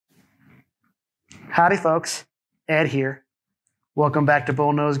Howdy folks, Ed here. Welcome back to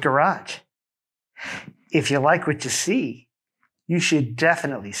Bullnose Garage. If you like what you see, you should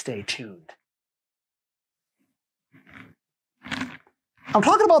definitely stay tuned. I'm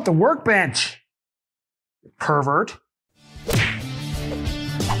talking about the Workbench, pervert.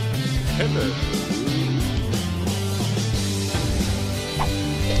 Hello.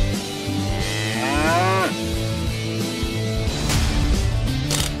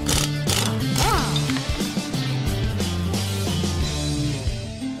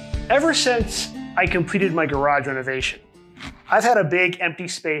 Ever since I completed my garage renovation, I've had a big empty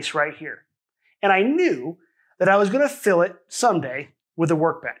space right here. And I knew that I was going to fill it someday with a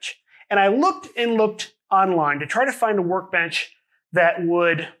workbench. And I looked and looked online to try to find a workbench that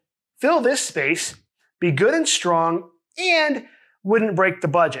would fill this space, be good and strong, and wouldn't break the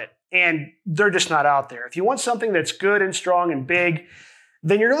budget. And they're just not out there. If you want something that's good and strong and big,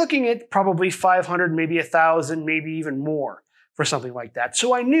 then you're looking at probably $500, maybe $1,000, maybe even more for something like that.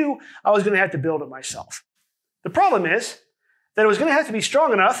 So I knew I was going to have to build it myself. The problem is that it was going to have to be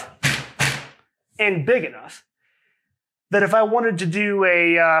strong enough and big enough that if I wanted to do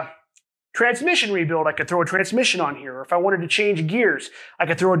a transmission rebuild, I could throw a transmission on here. Or if I wanted to change gears, I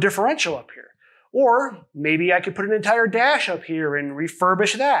could throw a differential up here. Or maybe I could put an entire dash up here and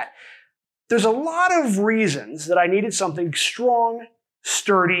refurbish that. There's a lot of reasons that I needed something strong,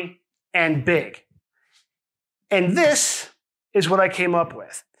 sturdy, and big. And this is what I came up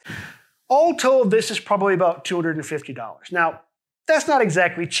with. All told, this is probably about $250. Now, that's not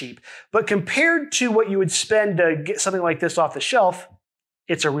exactly cheap, but compared to what you would spend to get something like this off the shelf,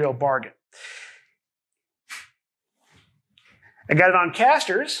 it's a real bargain. I got it on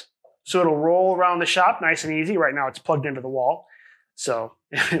casters, so it'll roll around the shop nice and easy. Right now it's plugged into the wall, so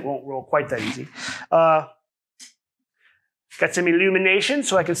it won't roll quite that easy. Got some illumination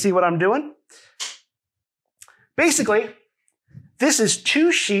so I can see what I'm doing. Basically, this is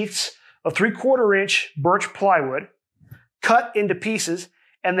 2 sheets of 3/4 inch birch plywood cut into pieces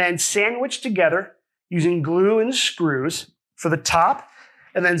and then sandwiched together using glue and screws for the top,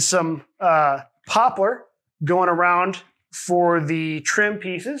 and then some poplar going around for the trim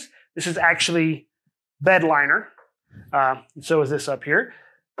pieces. This is actually bedliner. And so is this up here.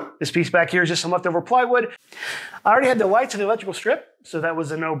 This piece back here is just some leftover plywood. I already had the lights and the electrical strip, so that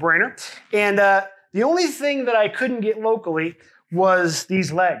was a no-brainer. And the only thing that I couldn't get locally was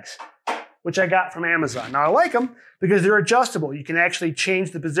these legs, which I got from Amazon. Now I like them because they're adjustable. You can actually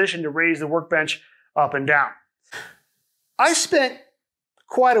change the position to raise the workbench up and down. I spent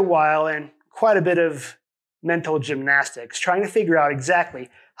quite a while and quite a bit of mental gymnastics trying to figure out exactly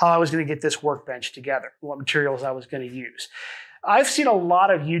how I was going to get this workbench together, what materials I was going to use. I've seen a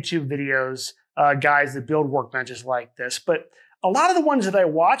lot of YouTube videos, guys that build workbenches like this, but a lot of the ones that I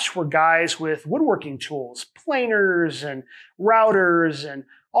watched were guys with woodworking tools, planers and routers and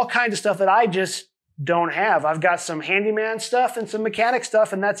all kinds of stuff that I just don't have. I've got some handyman stuff and some mechanic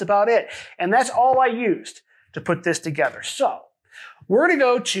stuff, and that's about it. And that's all I used to put this together. So we're going to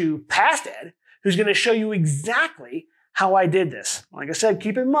go to Past Ed, who's going to show you exactly how I did this. Like I said,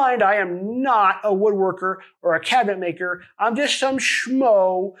 keep in mind, I am not a woodworker or a cabinet maker. I'm just some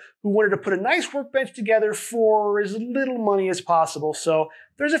schmo who wanted to put a nice workbench together for as little money as possible. So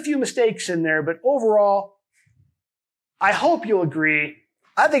there's a few mistakes in there, but overall, I hope you'll agree.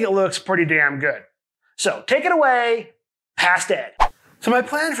 I think it looks pretty damn good. So take it away, Past Ed. So my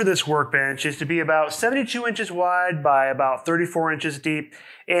plan for this workbench is to be about 72 inches wide by about 34 inches deep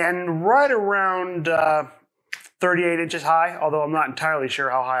and right around 38 inches high, although I'm not entirely sure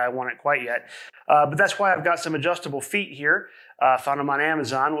how high I want it quite yet. But that's why I've got some adjustable feet here. Found them on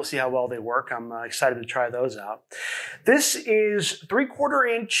Amazon. We'll see how well they work. I'm excited to try those out. This is 3/4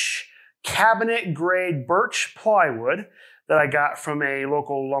 inch cabinet grade birch plywood that I got from a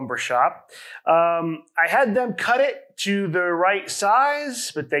local lumber shop. I had them cut it to the right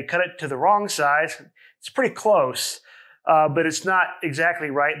size, but they cut it to the wrong size. It's pretty close. But it's not exactly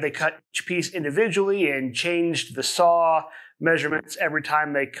right. They cut each piece individually and changed the saw measurements every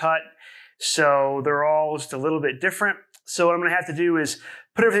time they cut. So they're all just a little bit different. So what I'm going to have to do is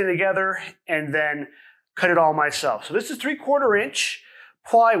put everything together and then cut it all myself. So this is 3/4 inch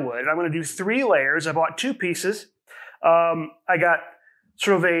plywood. I'm going to do 3 layers. I bought 2 pieces. I got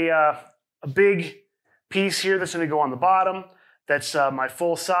sort of a big piece here that's going to go on the bottom. That's my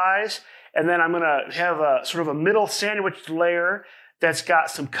full size. And then I'm going to have a sort of a middle sandwiched layer that's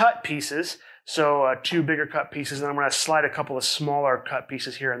got some cut pieces. So 2 bigger cut pieces. And I'm going to slide a couple of smaller cut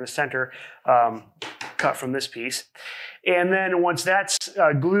pieces here in the center, cut from this piece. And then once that's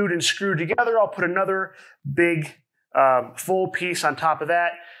glued and screwed together, I'll put another big full piece on top of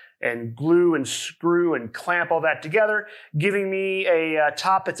that. and glue and screw and clamp all that together, giving me a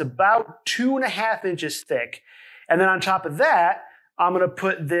top that's about 2.5 inches thick. And then on top of that, I'm going to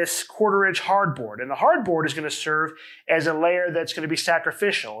put this 1/4 inch hardboard. And the hardboard is going to serve as a layer that's going to be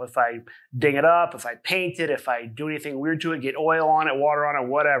sacrificial. If I ding it up, if I paint it, if I do anything weird to it, get oil on it, water on it,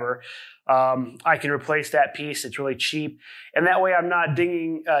 whatever, I can replace that piece. It's really cheap. And that way I'm not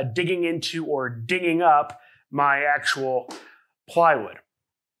digging into or dinging up my actual plywood.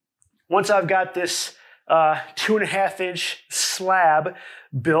 Once I've got this 2.5 inch slab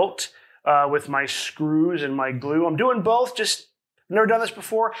built with my screws and my glue, I'm doing both, just never done this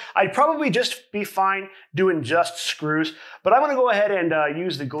before. I'd probably just be fine doing just screws, but I'm going to go ahead and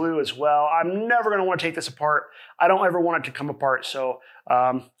use the glue as well. I'm never going to want to take this apart. I don't ever want it to come apart, so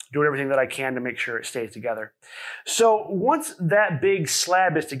doing everything that I can to make sure it stays together. So once that big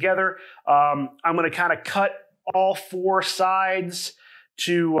slab is together, I'm going to kind of cut all 4 sides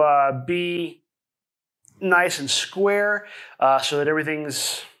to be nice and square so that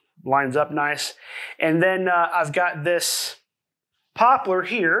everything's lines up nice. And then I've got this poplar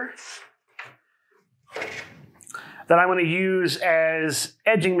here that I'm going to use as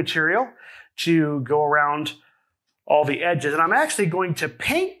edging material to go around all the edges. And I'm actually going to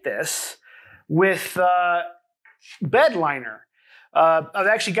paint this with bedliner. I've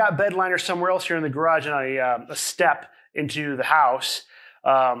actually got bedliner somewhere else here in the garage on a step into the house.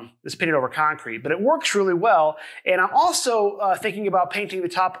 It's painted over concrete, but it works really well. And I'm also thinking about painting the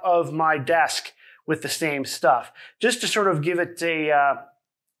top of my desk with the same stuff, just to sort of give it a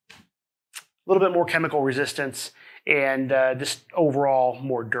little bit more chemical resistance and just overall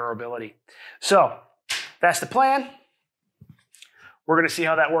more durability. So that's the plan. We're going to see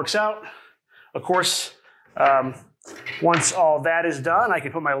how that works out. Of course, once all that is done, I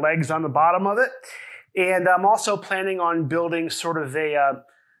can put my legs on the bottom of it. And I'm also planning on building sort of a,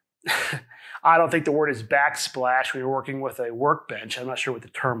 I don't think the word is backsplash. We were working with a workbench. I'm not sure what the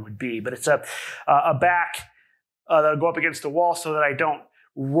term would be, but it's a back that'll go up against the wall so that I don't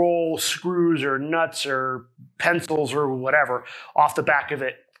roll screws or nuts or pencils or whatever off the back of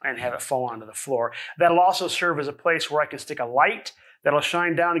it and have it fall onto the floor. That'll also serve as a place where I can stick a light that'll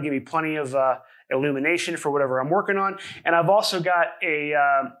shine down and give me plenty of illumination for whatever I'm working on. And I've also got a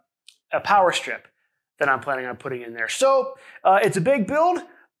power strip that I'm planning on putting in there. So it's a big build,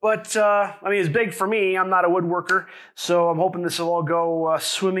 but I mean, it's big for me. I'm not a woodworker, so I'm hoping this will all go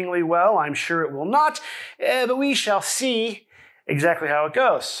swimmingly well. I'm sure it will not, but we shall see exactly how it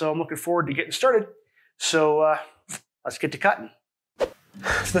goes. So I'm looking forward to getting started. So let's get to cutting.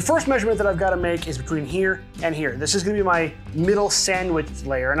 So the first measurement that I've got to make is between here and here. This is going to be my middle sandwich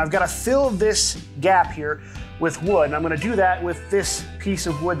layer, and I've got to fill this gap here with wood. And I'm going to do that with this piece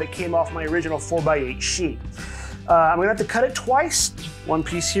of wood that came off my original 4x8 sheet. I'm going to have to cut it twice, one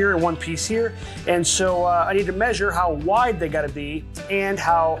piece here and one piece here. And so I need to measure how wide they got to be and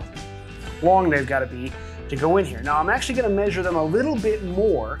how long they've got to be to go in here. Now I'm actually going to measure them a little bit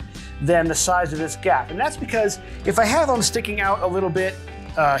more than the size of this gap. And that's because if I have them sticking out a little bit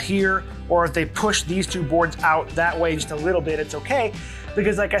here, or if they push these 2 boards out that way just a little bit, it's okay.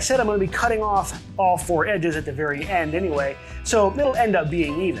 Because like I said, I'm going to be cutting off all 4 edges at the very end anyway, so it'll end up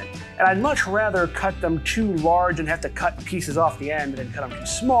being even. And I'd much rather cut them too large and have to cut pieces off the end than cut them too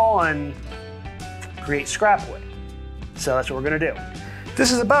small and create scrap wood. So that's what we're going to do.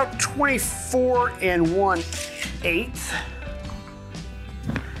 This is about 24 1/8,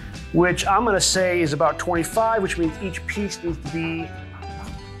 which I'm going to say is about 25, which means each piece needs to be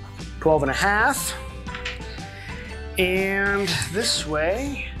 12 1/2. And this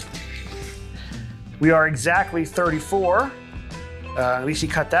way, we are exactly 34. At least you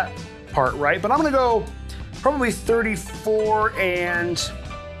cut that part right. But I'm going to go probably 34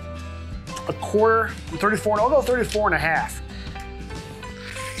 1/4. 34, I'll go 34 1/2.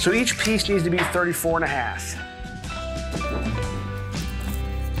 So each piece needs to be 34 1/2.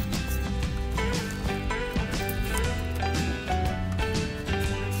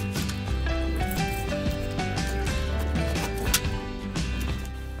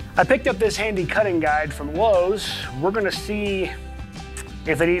 I picked up this handy cutting guide from Lowe's. We're gonna see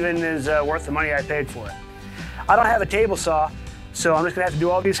if it even is worth the money I paid for it. I don't have a table saw, so I'm just gonna have to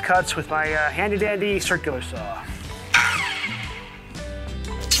do all these cuts with my handy dandy circular saw.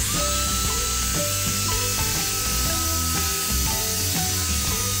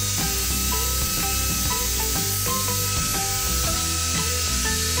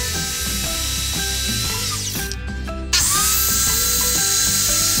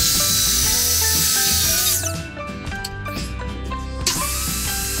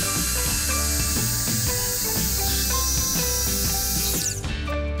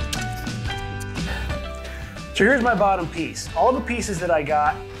 So here's my bottom piece. All the pieces that I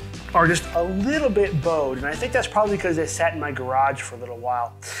got are just a little bit bowed, and I think that's probably because they sat in my garage for a little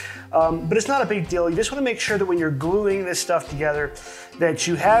while. But it's not a big deal. You just want to make sure that when you're gluing this stuff together, that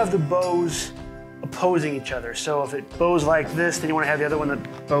you have the bows opposing each other. So if it bows like this, then you want to have the other one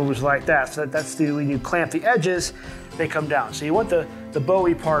that bows like that. So that's when you clamp the edges, they come down. So you want the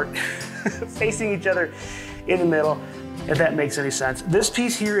bowy part facing each other in the middle, if that makes any sense. This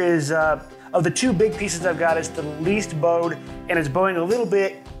piece here is, of the two big pieces I've got, it's the least bowed, and it's bowing a little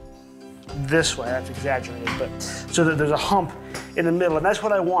bit this way. That's exaggerated, but so that there's a hump in the middle, and that's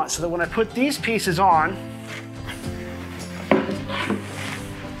what I want, so that when I put these pieces on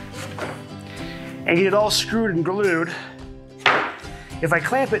and get it all screwed and glued, if I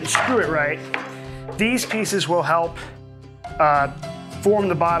clamp it and screw it right, these pieces will help form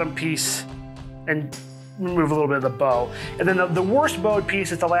the bottom piece and remove a little bit of the bow. And then the worst bowed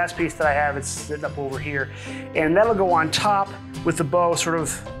piece is the last piece that I have. It's sitting up over here, and that'll go on top with the bow sort of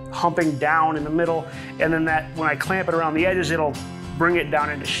humping down in the middle, and then that when I clamp it around the edges, it'll bring it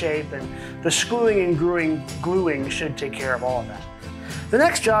down into shape, and the screwing and gluing should take care of all of that. The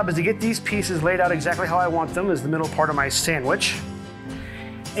next job is to get these pieces laid out exactly how I want them as the middle part of my sandwich.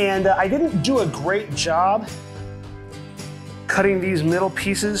 And I didn't do a great job cutting these middle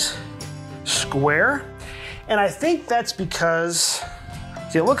pieces square, and I think that's because,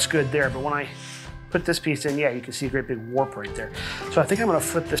 see, it looks good there, but when I put this piece in, yeah, you can see a great big warp right there. So I think I'm gonna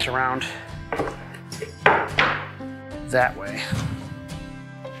flip this around that way.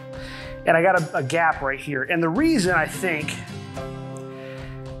 And I got a gap right here. And the reason, I think,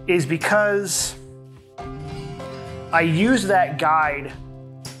 is because I used that guide,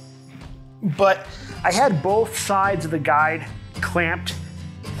 but I had both sides of the guide clamped,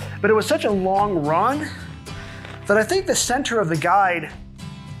 but it was such a long run that I think the center of the guide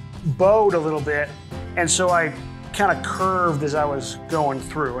bowed a little bit, and so I kind of curved as I was going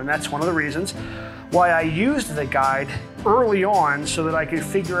through, and that's one of the reasons why I used the guide early on, so that I could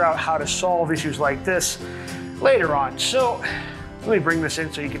figure out how to solve issues like this later on. So let me bring this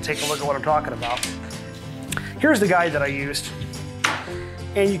in so you can take a look at what I'm talking about. Here's the guide that I used,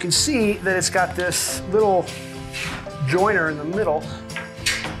 and you can see that it's got this little joiner in the middle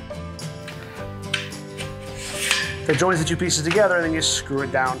that joins the two pieces together, and then you screw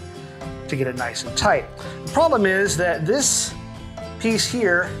it down to get it nice and tight. The problem is that this piece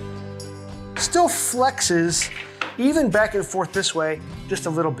here still flexes even back and forth this way just a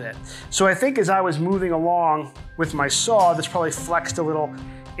little bit. So I think as I was moving along with my saw, this probably flexed a little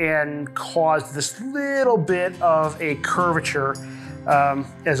and caused this little bit of a curvature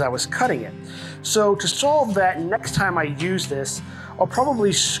as I was cutting it. So to solve that, next time I use this, I'll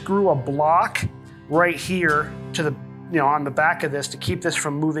probably screw a block right here to the, on the back of this to keep this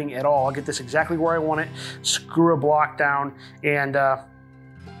from moving at all. I'll get this exactly where I want it, screw a block down, and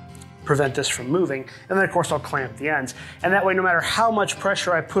prevent this from moving. And then of course I'll clamp the ends. And that way, no matter how much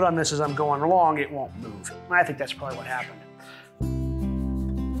pressure I put on this as I'm going along, it won't move. And I think that's probably what happened.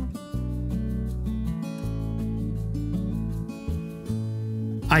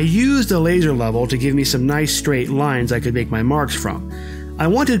 I used a laser level to give me some nice straight lines I could make my marks from. I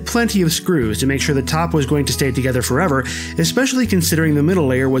wanted plenty of screws to make sure the top was going to stay together forever, especially considering the middle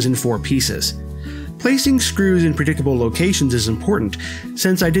layer was in 4 pieces. Placing screws in predictable locations is important,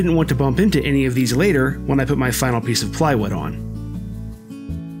 since I didn't want to bump into any of these later when I put my final piece of plywood on.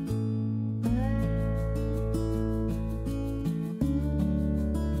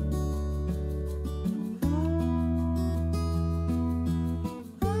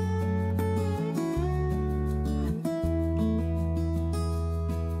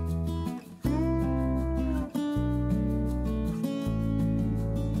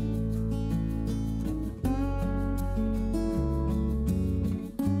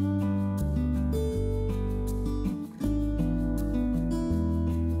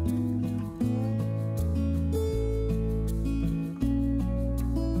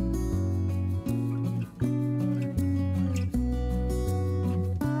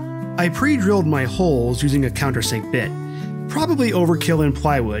 I pre-drilled my holes using a countersink bit. Probably overkill in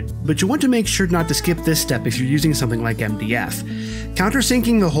plywood, but you want to make sure not to skip this step if you're using something like MDF.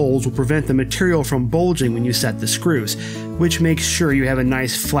 Countersinking the holes will prevent the material from bulging when you set the screws, which makes sure you have a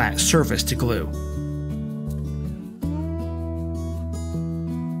nice flat surface to glue.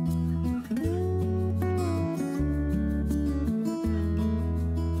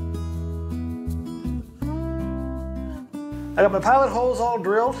 I got my pilot holes all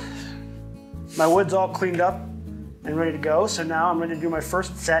drilled. My wood's all cleaned up and ready to go. So now I'm ready to do my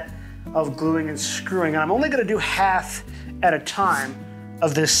first set of gluing and screwing. And I'm only gonna do half at a time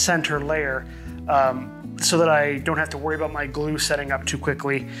of this center layer so that I don't have to worry about my glue setting up too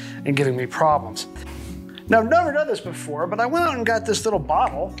quickly and giving me problems. Now, I've never done this before, but I went out and got this little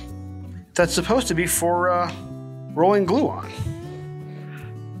bottle that's supposed to be for rolling glue on.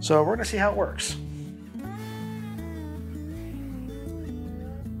 So we're gonna see how it works.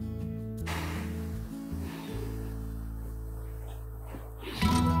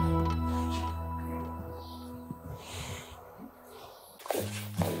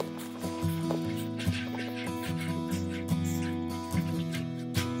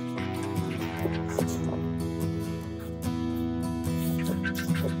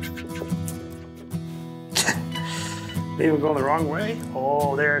 Maybe I'm going the wrong way.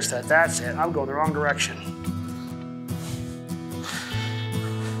 Oh, there's that. That's it. I'm going the wrong direction.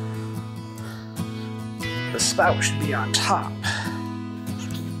 The spout should be on top.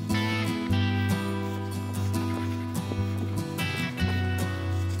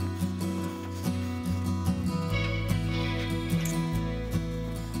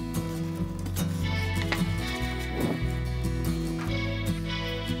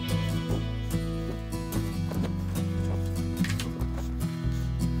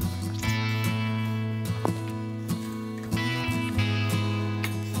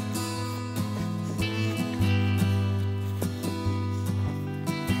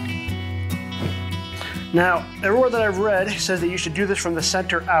 Now, everywhere that I've read says that you should do this from the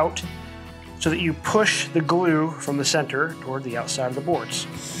center out so that you push the glue from the center toward the outside of the boards.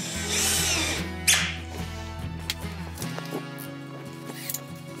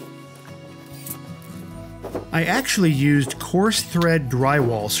 I actually used coarse thread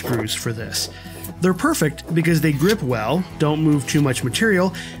drywall screws for this. They're perfect because they grip well, don't move too much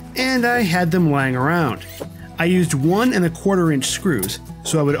material, and I had them lying around. I used 1 1/4 inch screws,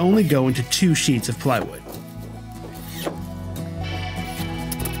 so I would only go into 2 sheets of plywood.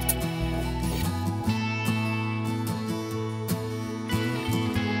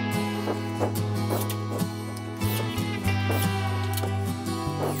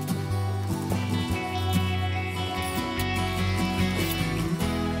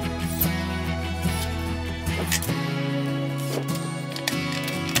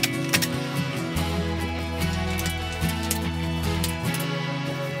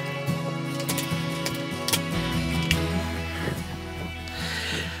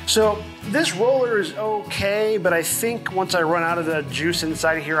 So this roller is okay, but I think once I run out of the juice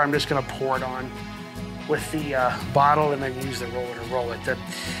inside of here, I'm just gonna pour it on with the bottle and then use the roller to roll it.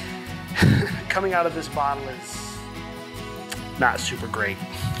 Coming out of this bottle is not super great.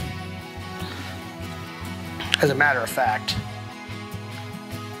 As a matter of fact,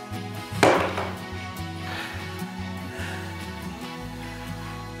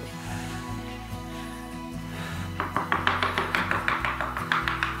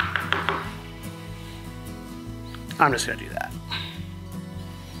 I'm just gonna do that.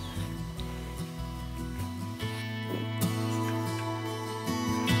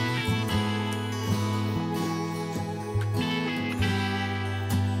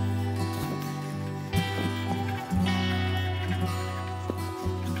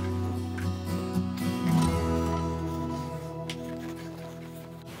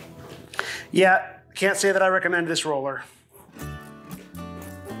 Yeah, can't say that I recommend this roller.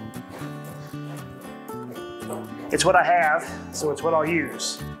 It's what I have, so it's what I'll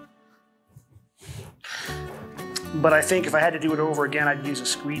use. But I think if I had to do it over again, I'd use a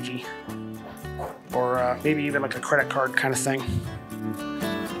squeegee. Or maybe even like a credit card kind of thing.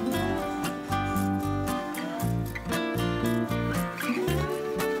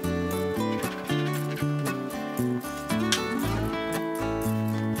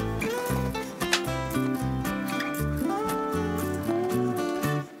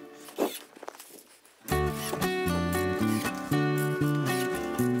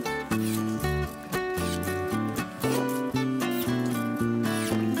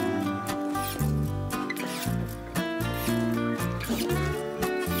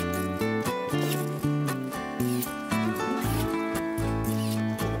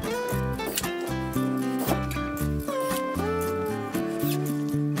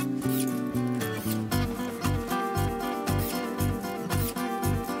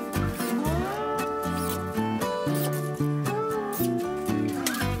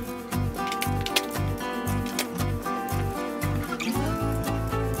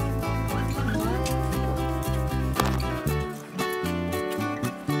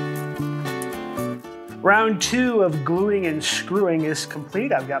 Round 2 of gluing and screwing is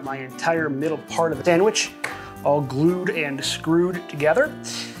complete. I've got my entire middle part of the sandwich all glued and screwed together.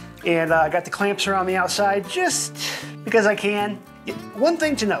 And I got the clamps around the outside just because I can. One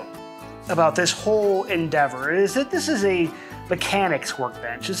thing to note about this whole endeavor is that this is a mechanic's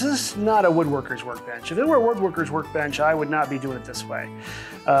workbench. This is not a woodworker's workbench. If it were a woodworker's workbench, I would not be doing it this way.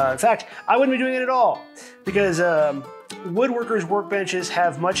 In fact, I wouldn't be doing it at all, because woodworkers' workbenches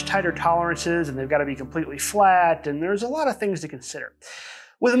have much tighter tolerances and they've got to be completely flat, and there's a lot of things to consider.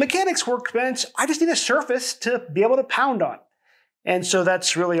 With a mechanic's workbench, I just need a surface to be able to pound on. And so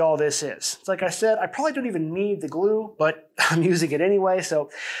that's really all this is. It's like I said, I probably don't even need the glue, but I'm using it anyway. So,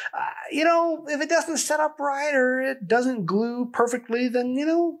 you know, if it doesn't set up right or it doesn't glue perfectly, then, you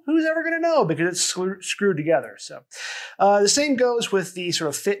know, who's ever going to know, because it's screwed together. So the same goes with the sort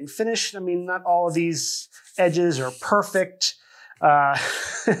of fit and finish. I mean, not all of these edges are perfect.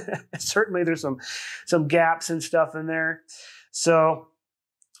 Certainly there's some gaps and stuff in there. So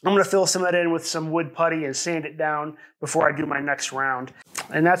I'm going to fill some of that in with some wood putty and sand it down before I do my next round.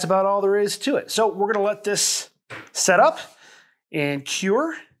 And that's about all there is to it. So we're going to let this set up and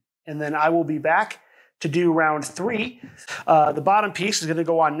cure, and then I will be back to do round 3. The bottom piece is going to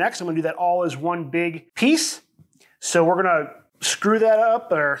go on next. I'm going to do that all as one big piece. So we're going to screw that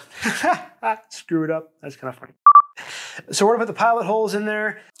up, or screw it up. That's kind of funny. So we're going to put the pilot holes in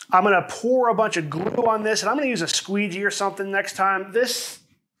there. I'm going to pour a bunch of glue on this, and I'm going to use a squeegee or something next time.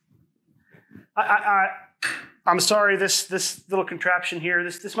 I'm sorry, this little contraption here,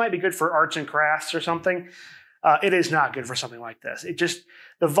 this might be good for arts and crafts or something. It is not good for something like this.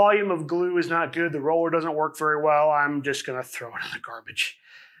 The volume of glue is not good. The roller doesn't work very well. I'm just going to throw it in the garbage.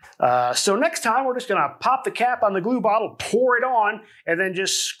 So next time, we're just going to pop the cap on the glue bottle, pour it on, and then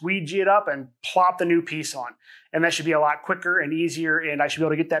just squeegee it up and plop the new piece on. And that should be a lot quicker and easier, and I should be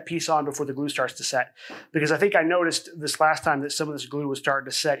able to get that piece on before the glue starts to set. Because I think I noticed this last time that some of this glue was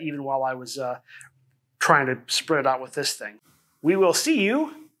starting to set even while I was trying to spread it out with this thing. We will see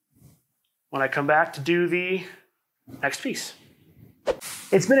you when I come back to do the next piece.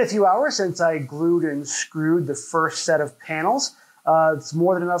 It's been a few hours since I glued and screwed the first set of panels. It's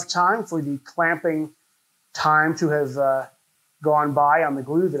more than enough time for the clamping time to have gone by on the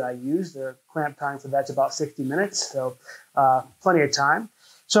glue that I used. The clamp time for that's about 60 minutes, so plenty of time.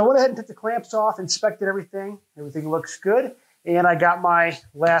 So I went ahead and took the clamps off, inspected everything. Everything looks good, and I got my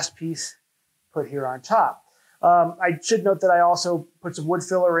last piece put here on top. I should note that I also put some wood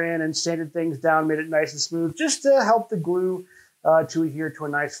filler in and sanded things down, made it nice and smooth, just to help the glue to adhere to a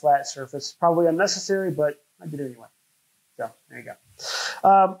nice flat surface. Probably unnecessary, but I did it anyway. So there you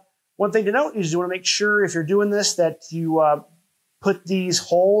go. One thing to note is you want to make sure, if you're doing this, that you put these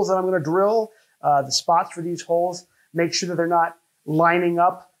holes that I'm going to drill, the spots for these holes, make sure that they're not lining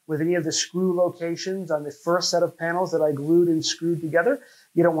up with any of the screw locations on the first set of panels that I glued and screwed together.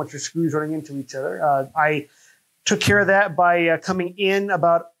 You don't want your screws running into each other. I took care of that by coming in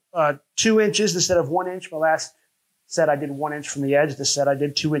about 2 inches instead of 1 inch. My last set I did 1 inch from the edge. This set I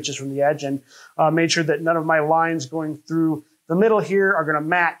did 2 inches from the edge, and made sure that none of my lines going through the middle here are going to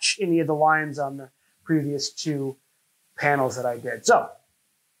match any of the lines on the previous 2 panels that I did. So,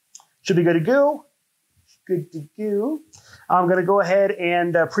 should be good to go. Good to go. I'm going to go ahead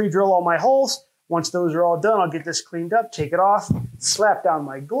and pre-drill all my holes. Once those are all done, I'll get this cleaned up, take it off, slap down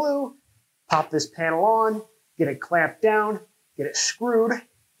my glue, pop this panel on, get it clamped down, get it screwed,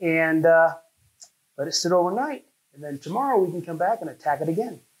 and let it sit overnight. And then tomorrow we can come back and attack it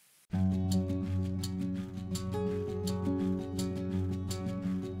again.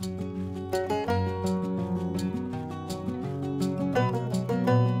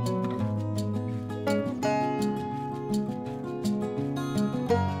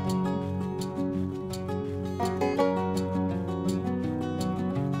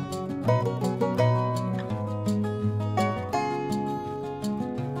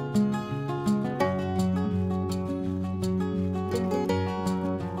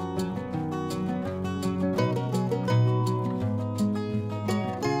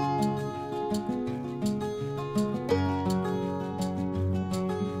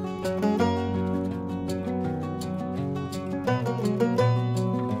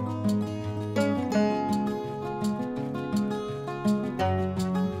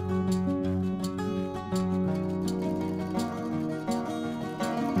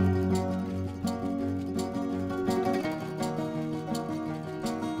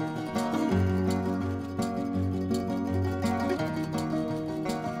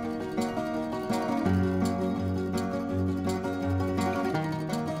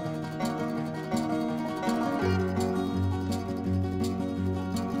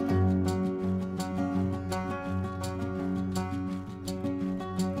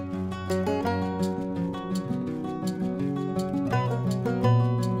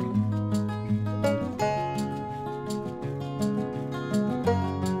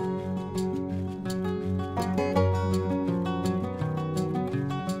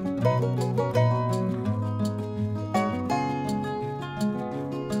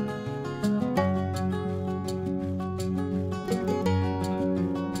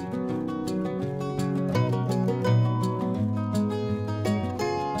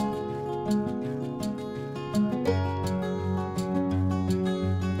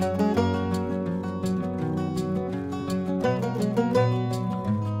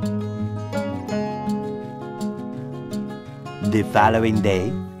 The following day.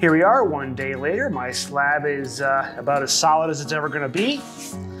 Here we are 1 day later. My slab is about as solid as it's ever gonna be.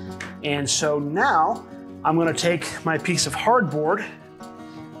 And so now I'm gonna take my piece of hardboard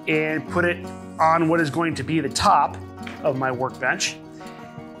and put it on what is going to be the top of my workbench.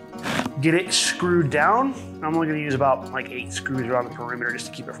 Get it screwed down. I'm only gonna use about like 8 screws around the perimeter just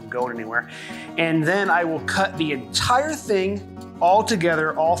to keep it from going anywhere. And then I will cut the entire thing all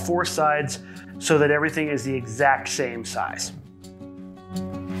together, all 4 sides, so that everything is the exact same size.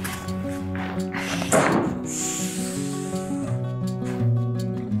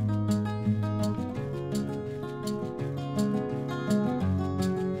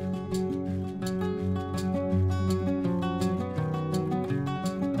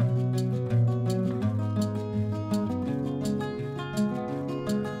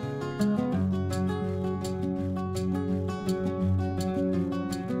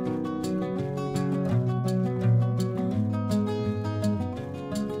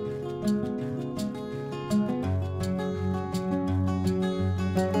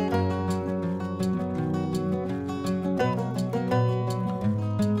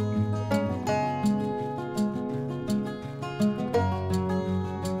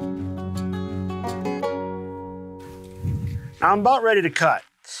 Now I'm about ready to cut.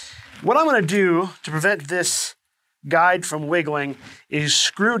 What I'm gonna do to prevent this guide from wiggling is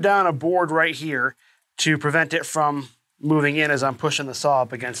screw down a board right here to prevent it from moving in as I'm pushing the saw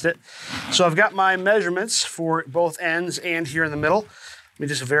up against it. So I've got my measurements for both ends and here in the middle. Let me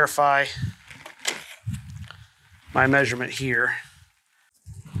just verify my measurement here.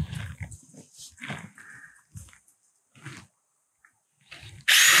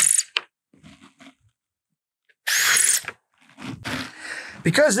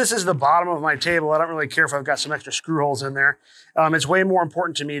 Because this is the bottom of my table, I don't really care if I've got some extra screw holes in there. It's way more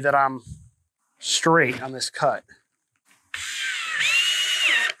important to me that I'm straight on this cut.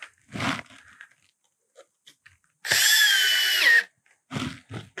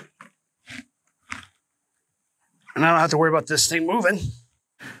 And I don't have to worry about this thing moving.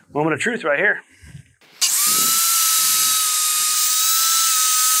 Moment of truth right here.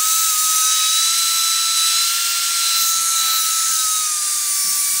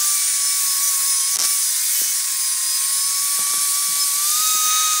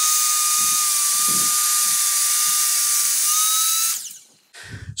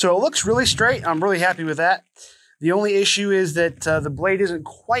 So it looks really straight. I'm really happy with that. The only issue is that the blade isn't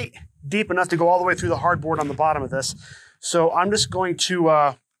quite deep enough to go all the way through the hardboard on the bottom of this. So I'm just going to,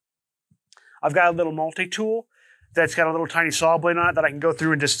 I've got a little multi-tool that's got a little tiny saw blade on it that I can go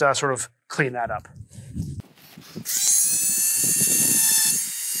through and just sort of clean that up.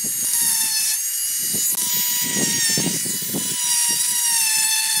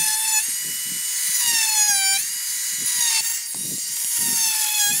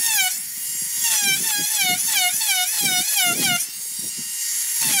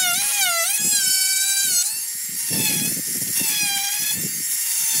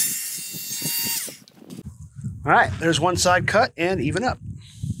 All right, there's one side cut and even up.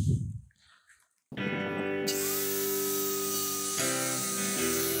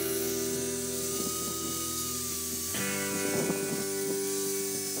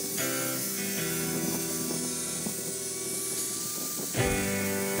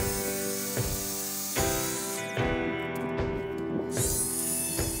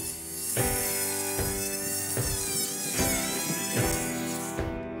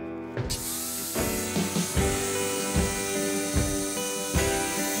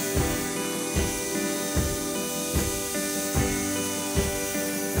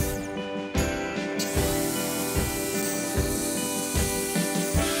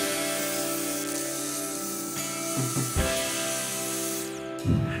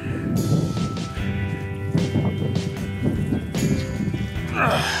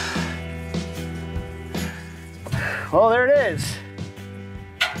 Well, there it is.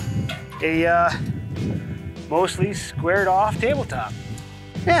 A mostly squared off tabletop.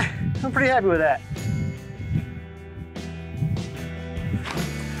 Yeah, I'm pretty happy with that.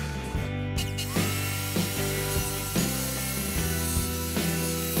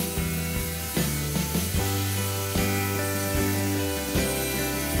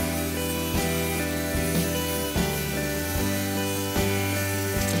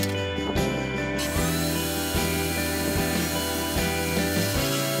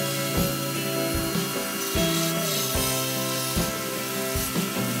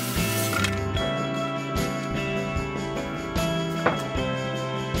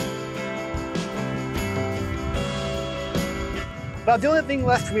 About the only thing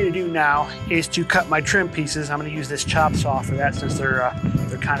left for me to do now is to cut my trim pieces. I'm going to use this chop saw for that since they're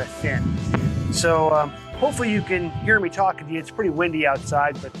kind of thin. So hopefully you can hear me talking to you. It's pretty windy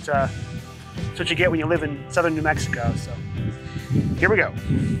outside, but that's what you get when you live in southern New Mexico. So here we go.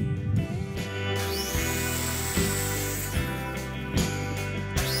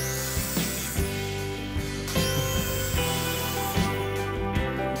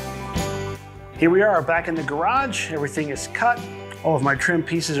 Here we are back in the garage. Everything is cut. All of my trim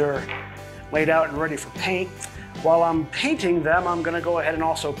pieces are laid out and ready for paint. While I'm painting them, I'm gonna go ahead and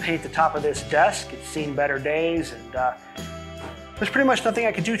also paint the top of this desk. It's seen better days, and there's pretty much nothing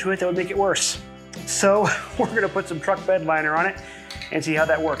I could do to it that would make it worse. So we're gonna put some truck bed liner on it and see how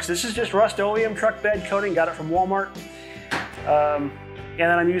that works. This is just Rust-Oleum truck bed coating, got it from Walmart. And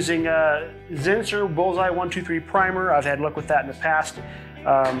then I'm using Zinsser Bullseye 123 primer. I've had luck with that in the past.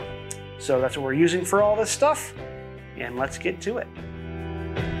 So that's what we're using for all this stuff, and let's get to it.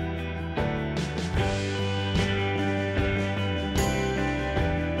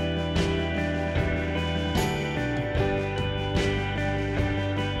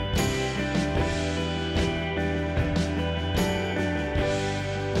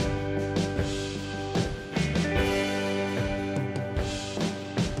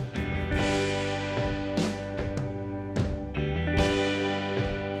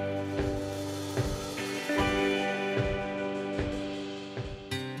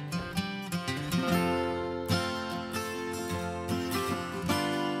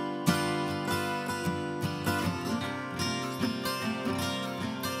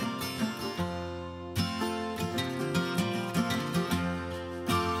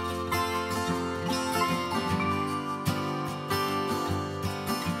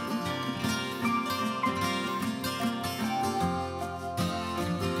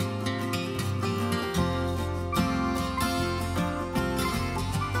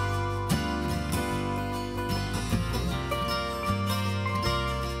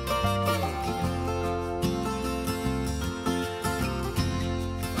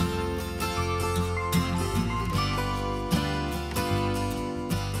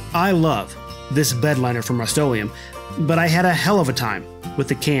 I love this bed liner from Rust-Oleum, but I had a hell of a time with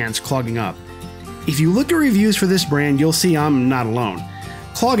the cans clogging up. If you look at reviews for this brand, you'll see I'm not alone.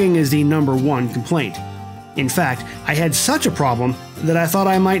 Clogging is the #1 complaint. In fact, I had such a problem that I thought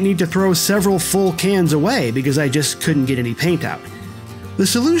I might need to throw several full cans away because I just couldn't get any paint out. The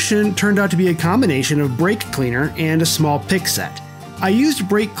solution turned out to be a combination of brake cleaner and a small pick set. I used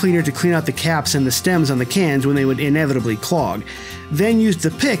brake cleaner to clean out the caps and the stems on the cans when they would inevitably clog, then used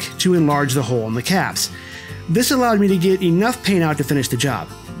the pick to enlarge the hole in the caps. This allowed me to get enough paint out to finish the job,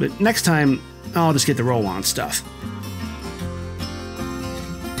 but next time I'll just get the roll-on stuff.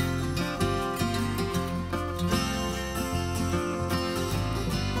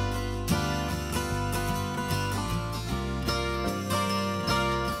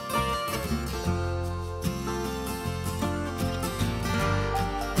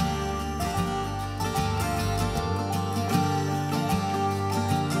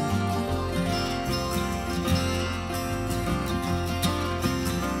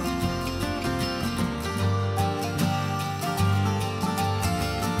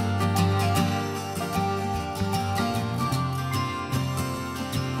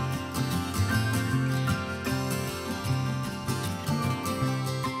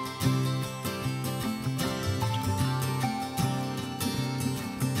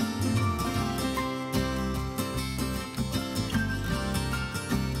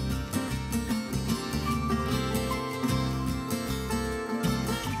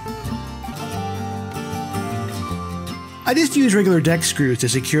 I just use regular deck screws to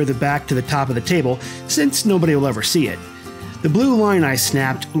secure the back to the top of the table, since nobody will ever see it. The blue line I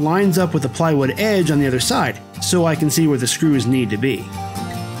snapped lines up with the plywood edge on the other side, so I can see where the screws need to be.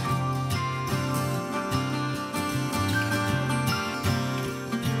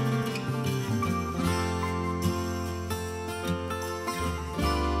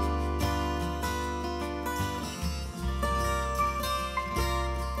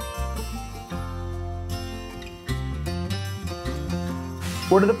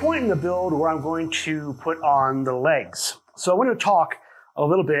 We're to the point in the build where I'm going to put on the legs. So I want to talk a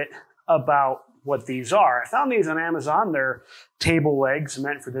little bit about what these are. I found these on Amazon. They're table legs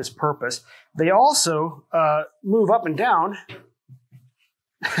meant for this purpose. They also move up and down.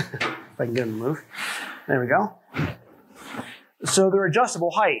 If I can get them to move. There we go. So they're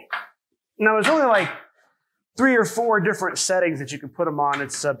adjustable height. Now there's only like 3 or 4 different settings that you can put them on.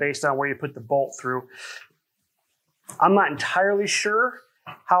 It's based on where you put the bolt through. I'm not entirely sure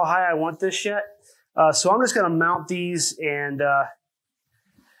how high I want this yet. So I'm just going to mount these and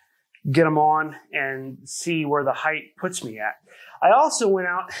get them on and see where the height puts me at. I also went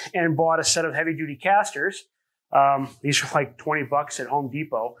out and bought a set of heavy duty casters. These are like 20 bucks at Home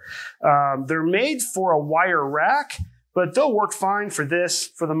Depot. They're made for a wire rack, but they'll work fine for this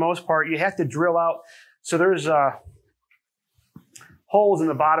for the most part. You have to drill out. So there's holes in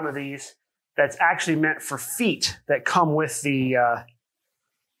the bottom of these that's actually meant for feet that come with the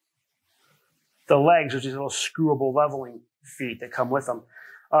legs, which is little screwable leveling feet that come with them.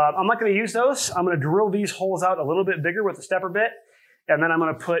 I'm not going to use those. I'm going to drill these holes out a little bit bigger with a stepper bit, and then I'm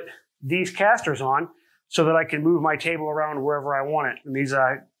going to put these casters on so that I can move my table around wherever I want it. And these,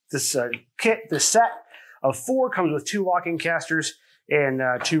 this set of 4 comes with 2 lock-in casters and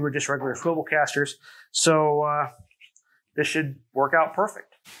 2 just regular swivel casters. So this should work out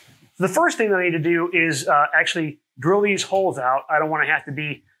perfect. The first thing that I need to do is actually drill these holes out. I don't want to have to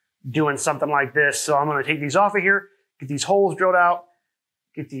be doing something like this. So I'm going to take these off of here, get these holes drilled out,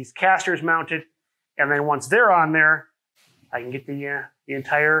 get these casters mounted, and then once they're on there, I can get the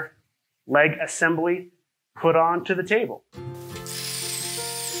entire leg assembly put onto the table.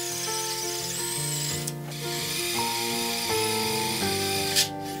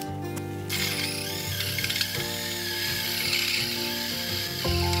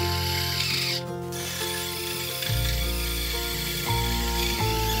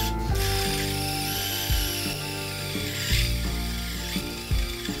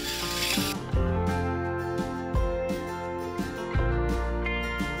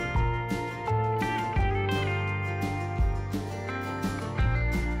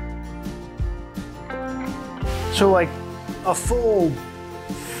 So like a full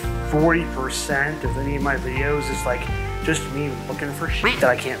 40% of any of my videos is like just me looking for shit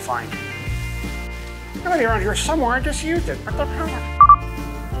that I can't find. It's gotta be around here somewhere, I just used it. What the hell?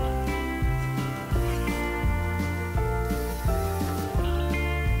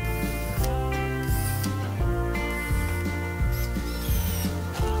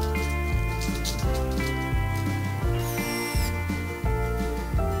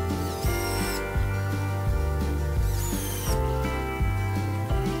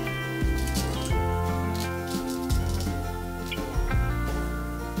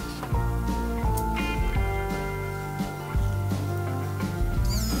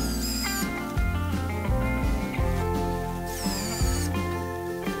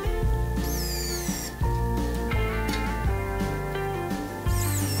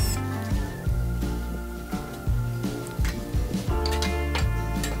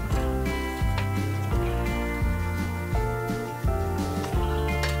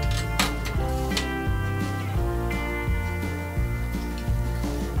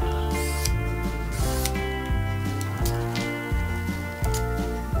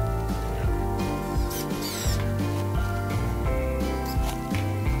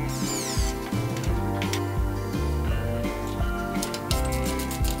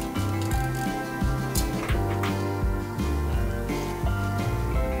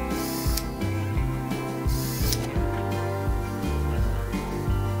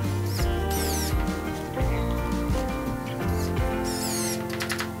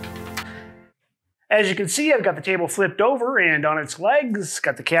 As you can see, I've got the table flipped over and on its legs,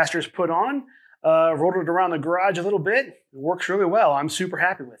 got the casters put on, rolled it around the garage a little bit. It works really well. I'm super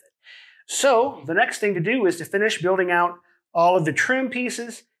happy with it. So the next thing to do is to finish building out all of the trim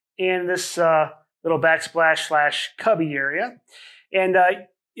pieces in this little backsplash / cubby area. And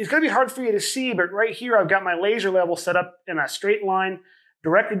it's going to be hard for you to see, but right here I've got my laser level set up in a straight line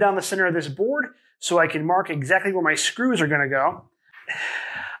directly down the center of this board so I can mark exactly where my screws are going to go.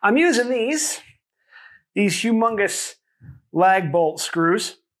 I'm using these humongous lag bolt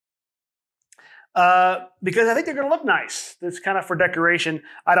screws because I think they're going to look nice. It's kind of for decoration.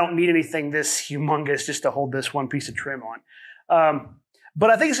 I don't need anything this humongous just to hold this one piece of trim on. But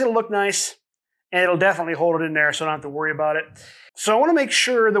I think it's going to look nice, and it'll definitely hold it in there so I don't have to worry about it. So I want to make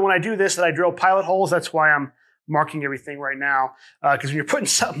sure that when I do this that I drill pilot holes. That's why I'm marking everything right now, because when you're putting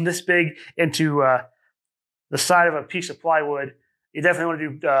something this big into the side of a piece of plywood, you definitely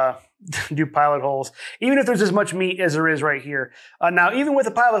want to do pilot holes, even if there's as much meat as there is right here. Now, even with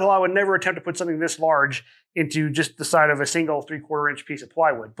a pilot hole, I would never attempt to put something this large into just the side of a single 3/4 inch piece of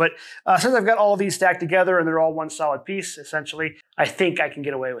plywood. But since I've got all of these stacked together and they're all one solid piece, essentially, I think I can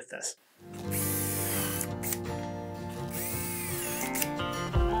get away with this.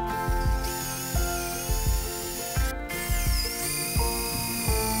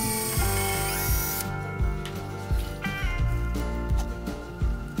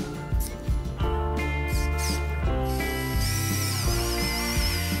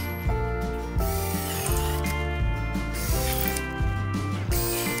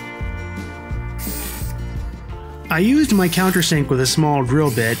 I used my countersink with a small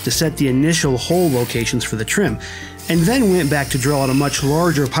drill bit to set the initial hole locations for the trim, and then went back to drill out a much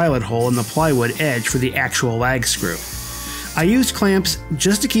larger pilot hole in the plywood edge for the actual lag screw. I used clamps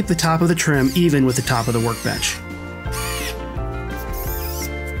just to keep the top of the trim even with the top of the workbench.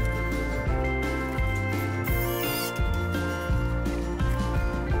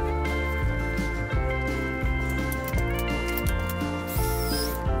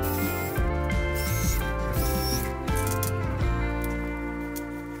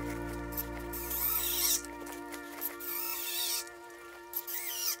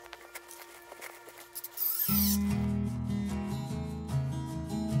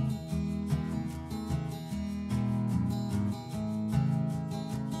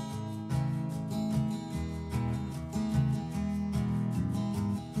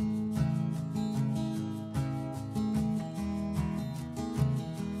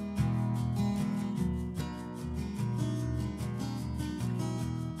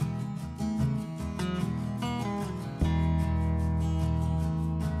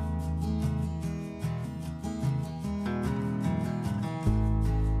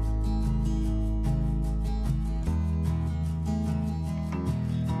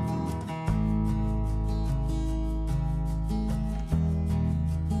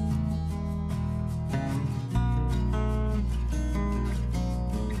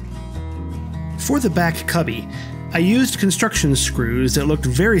 For the back cubby, I used construction screws that looked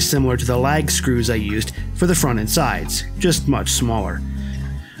very similar to the lag screws I used for the front and sides, just much smaller.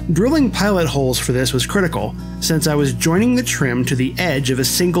 Drilling pilot holes for this was critical, since I was joining the trim to the edge of a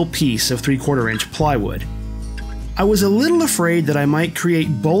single piece of 3/4 inch plywood. I was a little afraid that I might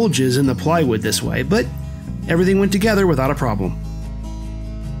create bulges in the plywood this way, but everything went together without a problem.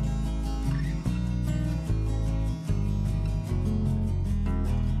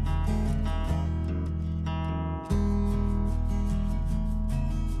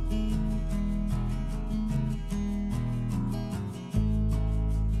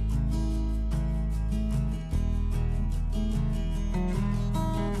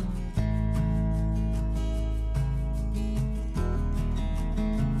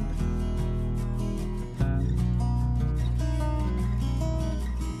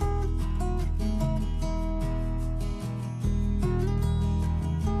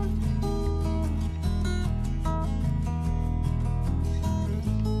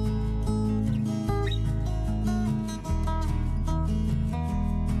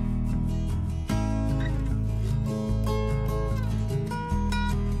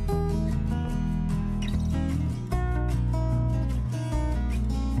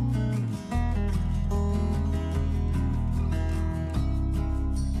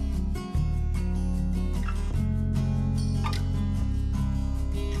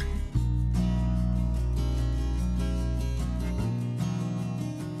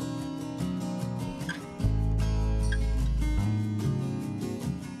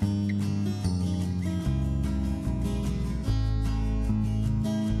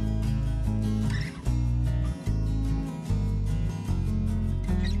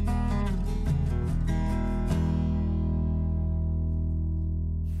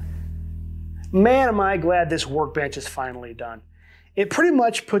 Man, am I glad this workbench is finally done. It pretty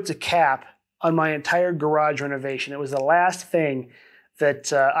much puts a cap on my entire garage renovation. It was the last thing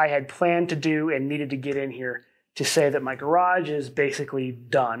that I had planned to do and needed to get in here to say that my garage is basically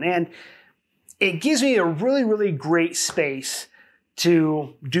done. And it gives me a really, really great space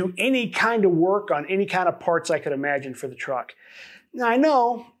to do any kind of work on any kind of parts I could imagine for the truck. Now, I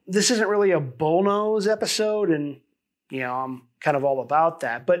know this isn't really a bullnose episode, and I'm kind of all about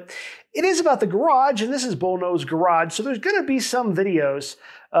that, but it is about the garage, and this is Bullnose Garage, so there's going to be some videos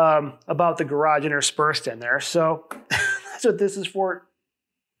about the garage interspersed in there, so that's what this is for.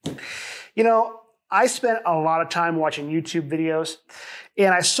 I spent a lot of time watching YouTube videos,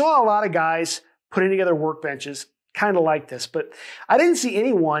 and I saw a lot of guys putting together workbenches kind of like this, but I didn't see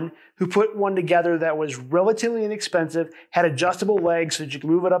anyone who put one together that was relatively inexpensive, had adjustable legs so that you can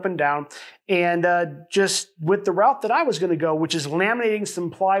move it up and down, and just with the route that I was going to go, which is laminating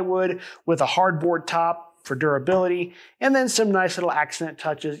some plywood with a hardboard top for durability, and then some nice little accent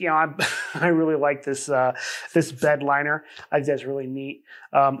touches. I really like this this bed liner. I think that's really neat.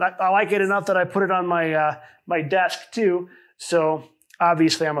 I like it enough that I put it on my my desk too. So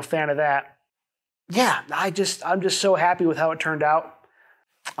obviously I'm a fan of that. Yeah, I'm just so happy with how it turned out.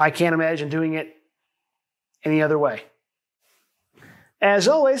 I can't imagine doing it any other way. As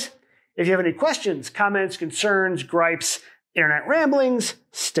always, if you have any questions, comments, concerns, gripes, internet ramblings,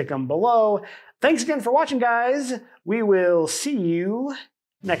 stick them below. Thanks again for watching, guys. We will see you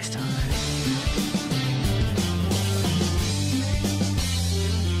next time.